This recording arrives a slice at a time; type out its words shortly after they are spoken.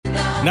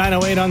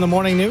9:08 on the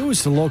morning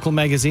news. The local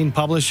magazine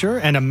publisher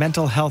and a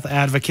mental health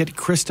advocate,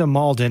 Krista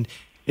Malden,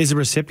 is a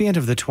recipient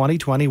of the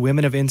 2020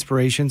 Women of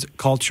Inspiration's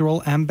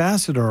Cultural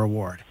Ambassador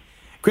Award.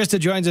 Krista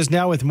joins us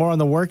now with more on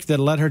the work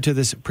that led her to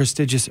this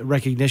prestigious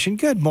recognition.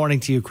 Good morning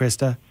to you,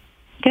 Krista.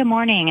 Good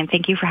morning, and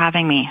thank you for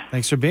having me.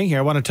 Thanks for being here.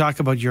 I want to talk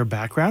about your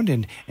background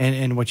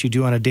and what you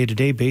do on a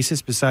day-to-day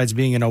basis besides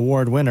being an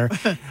award winner.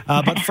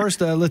 But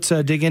first, let's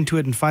dig into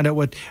it and find out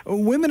what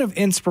Women of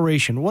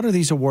Inspiration, what are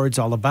these awards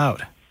all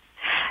about?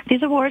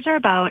 These awards are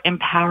about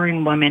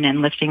empowering women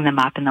and lifting them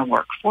up in the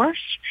workforce.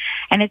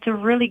 And it's a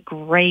really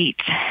great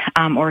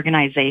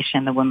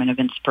organization, the Women of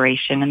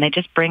Inspiration, and they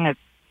just bring a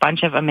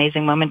bunch of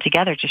amazing women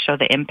together to show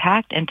the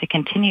impact and to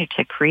continue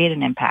to create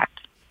an impact.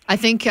 I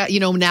think,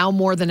 now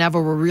more than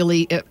ever, we're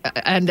really,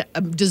 and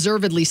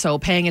deservedly so,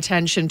 paying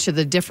attention to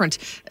the different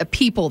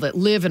people that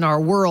live in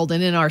our world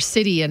and in our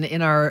city and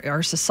in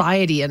our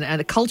society. And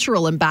a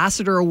Cultural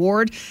Ambassador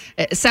Award,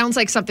 it sounds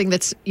like something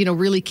that's,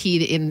 really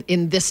key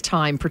in this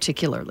time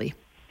particularly.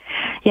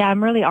 Yeah,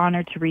 I'm really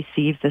honored to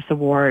receive this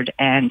award,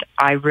 and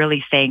I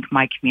really thank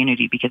my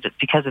community because it's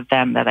because of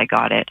them that I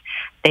got it.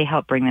 They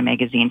help bring the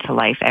magazine to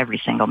life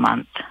every single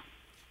month.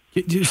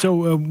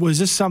 So was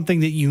this something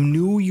that you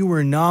knew you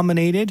were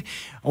nominated,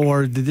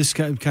 or did this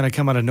kind of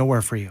come out of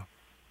nowhere for you?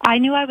 I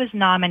knew I was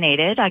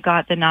nominated. I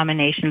got the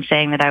nomination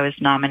saying that I was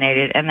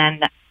nominated, and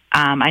then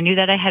I knew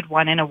that I had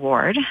won an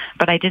award,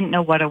 but I didn't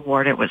know what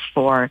award it was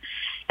for.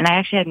 And I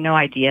actually had no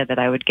idea that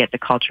I would get the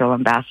Cultural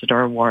Ambassador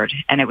Award,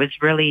 and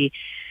it's really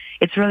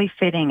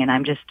fitting, and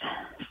I'm just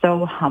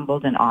so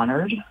humbled and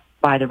honored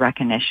by the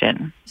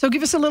recognition. So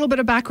give us a little bit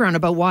of background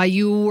about why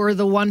you were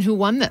the one who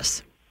won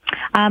this.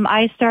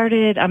 I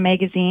started a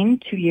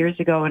magazine 2 years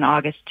ago in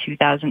August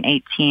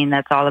 2018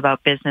 that's all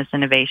about business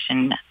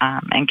innovation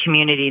and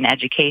community and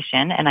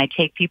education. And I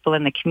take people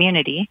in the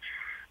community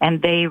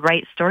and they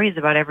write stories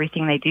about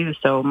everything they do.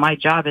 So my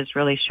job is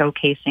really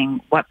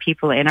showcasing what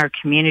people in our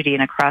community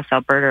and across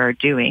Alberta are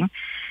doing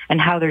and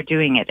how they're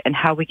doing it and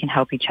how we can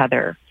help each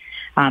other,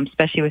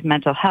 especially with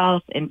mental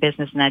health in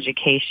business and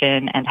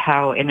education and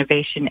how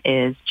innovation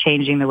is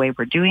changing the way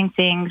we're doing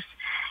things.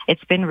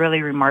 It's been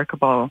really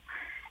remarkable.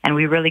 And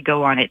we really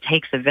go on, it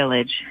takes a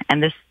village.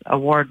 And this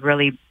award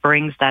really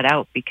brings that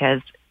out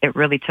because it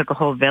really took a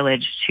whole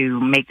village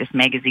to make this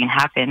magazine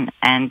happen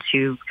and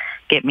to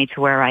get me to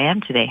where I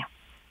am today.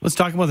 Let's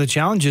talk about the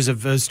challenges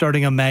of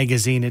starting a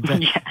magazine. It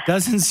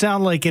doesn't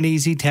sound like an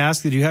easy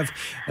task. Did you have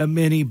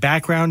any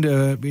background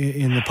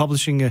in the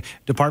publishing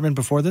department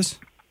before this?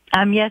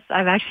 Yes,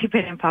 I've actually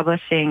been in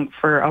publishing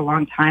for a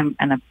long time,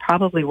 and I've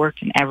probably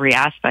worked in every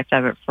aspect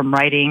of it, from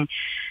writing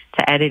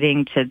to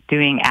editing to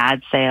doing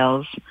ad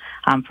sales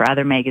for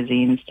other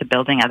magazines to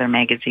building other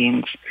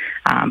magazines.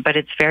 But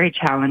it's very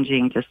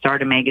challenging to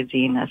start a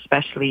magazine,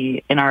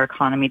 especially in our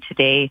economy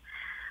today.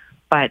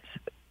 But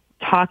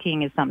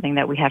talking is something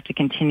that we have to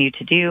continue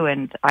to do,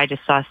 and I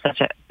just saw such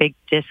a big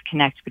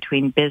disconnect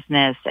between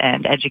business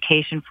and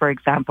education, for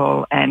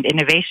example, and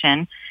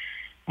innovation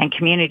and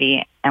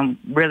community. And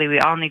really, we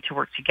all need to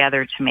work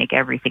together to make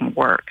everything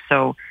work.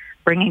 So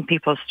bringing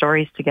people's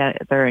stories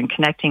together and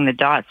connecting the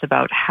dots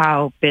about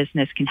how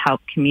business can help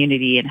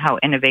community and how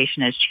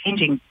innovation is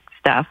changing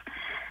stuff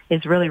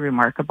is really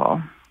remarkable.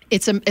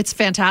 It's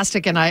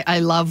fantastic, and I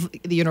love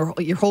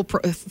your whole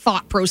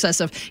thought process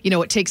of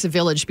it takes a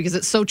village, because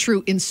it's so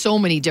true in so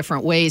many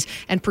different ways,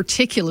 and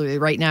particularly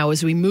right now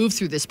as we move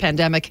through this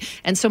pandemic,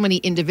 and so many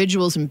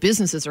individuals and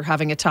businesses are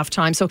having a tough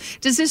time. So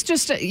does this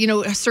just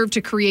serve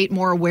to create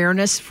more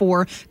awareness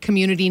for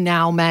Community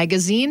Now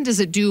magazine? Does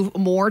it do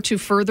more to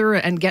further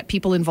and get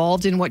people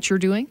involved in what you're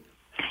doing?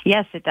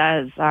 Yes, it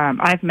does.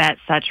 I've met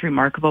such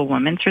remarkable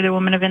women through the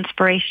Women of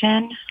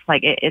Inspiration.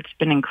 It's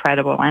been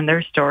incredible, and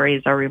their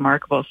stories are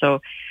remarkable.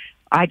 So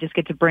I just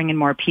get to bring in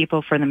more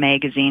people for the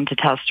magazine to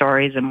tell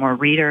stories and more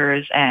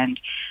readers. And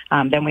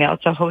then we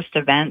also host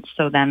events.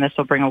 So then this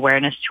will bring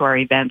awareness to our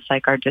events,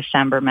 like our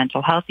December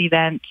mental health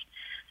event.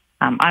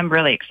 I'm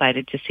really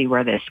excited to see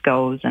where this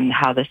goes and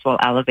how this will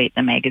elevate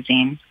the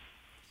magazine.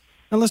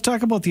 Now let's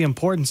talk about the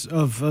importance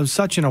of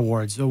such an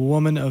award, a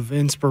Woman of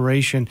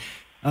Inspiration.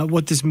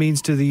 What this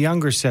means to the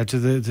younger set, to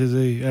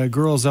the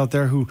girls out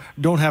there who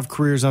don't have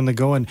careers on the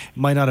go and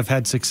might not have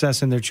had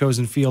success in their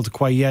chosen field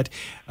quite yet.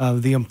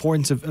 The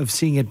importance of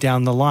seeing it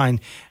down the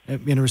line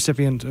in a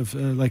recipient of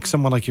like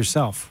someone like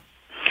yourself.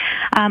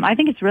 I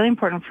think it's really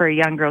important for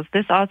young girls.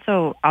 This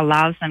also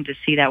allows them to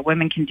see that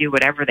women can do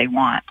whatever they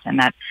want, and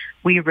that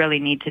we really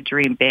need to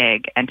dream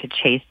big and to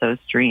chase those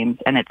dreams.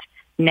 And it's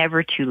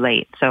never too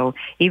late. So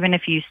even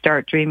if you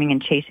start dreaming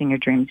and chasing your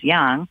dreams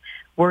young,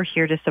 we're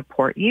here to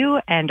support you,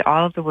 and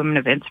all of the Women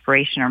of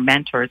Inspiration are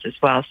mentors as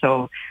well.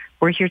 So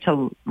we're here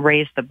to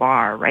raise the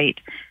bar, right,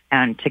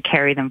 and to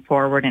carry them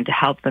forward and to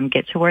help them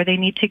get to where they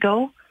need to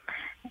go.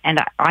 And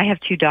I have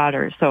 2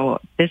 daughters, so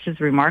this is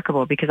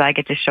remarkable because I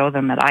get to show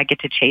them that I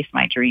get to chase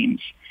my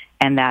dreams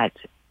and that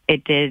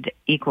it did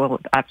equal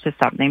up to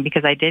something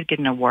because I did get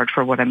an award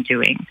for what I'm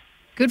doing.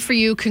 Good for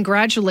you.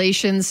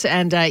 Congratulations.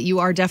 And you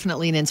are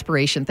definitely an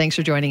inspiration. Thanks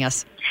for joining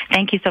us.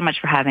 Thank you so much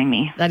for having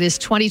me. That is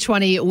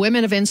 2020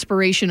 Women of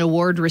Inspiration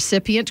Award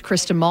recipient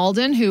Krista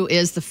Malden, who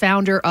is the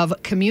founder of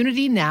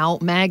Community Now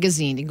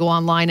Magazine. You go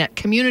online at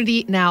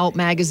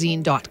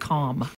communitynowmagazine.com.